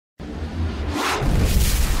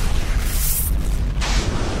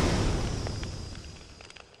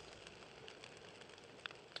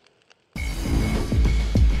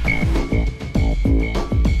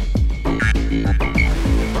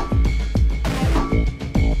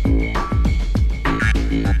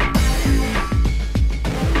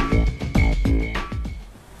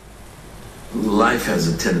has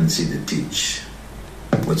a tendency to teach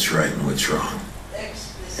what's right and what's wrong.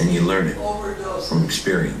 And you learn it from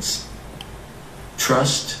experience.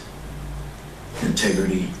 Trust,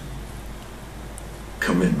 integrity,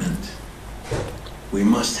 commitment. We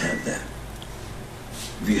must have that.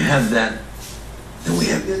 If you have that, then we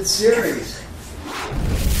have good series.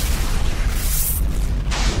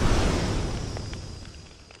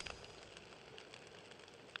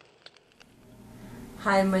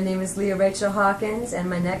 Hi, my name is Leah Rachel Hawkins, and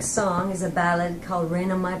my next song is a ballad called Rain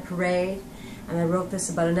on My Parade. And I wrote this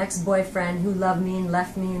about an ex-boyfriend who loved me and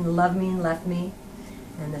left me and loved me and left me.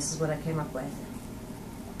 And this is what I came up with.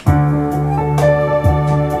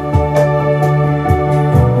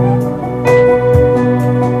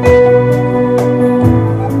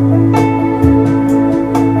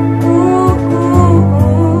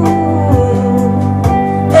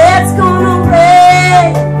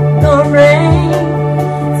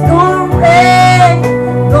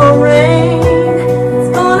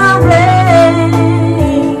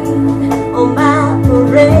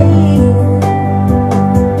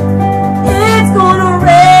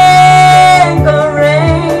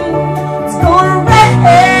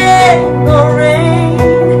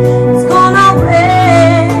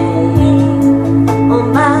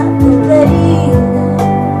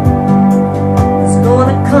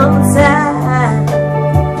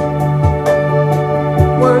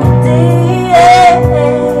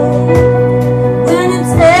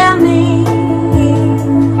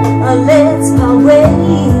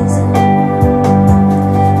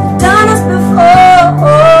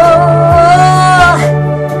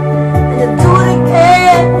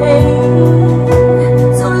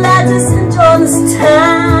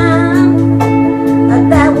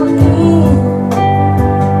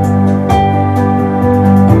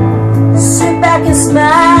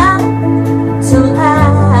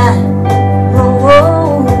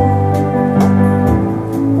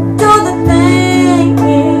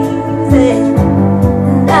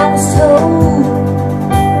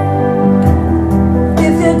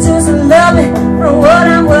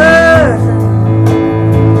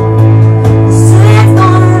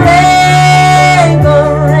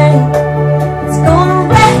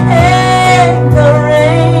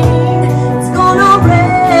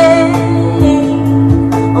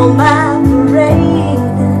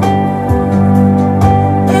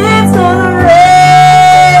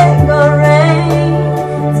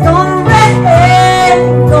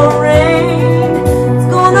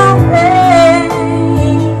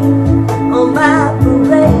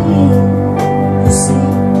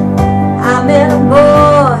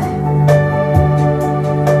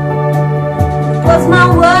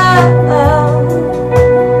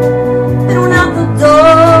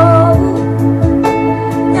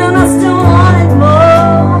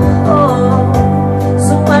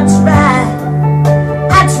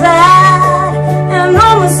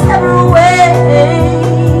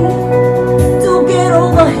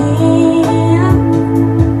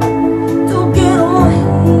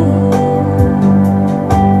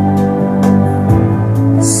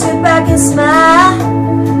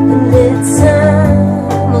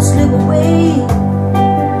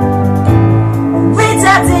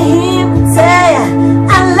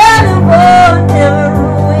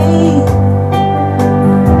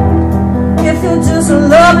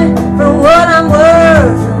 Love me for what I'm worth.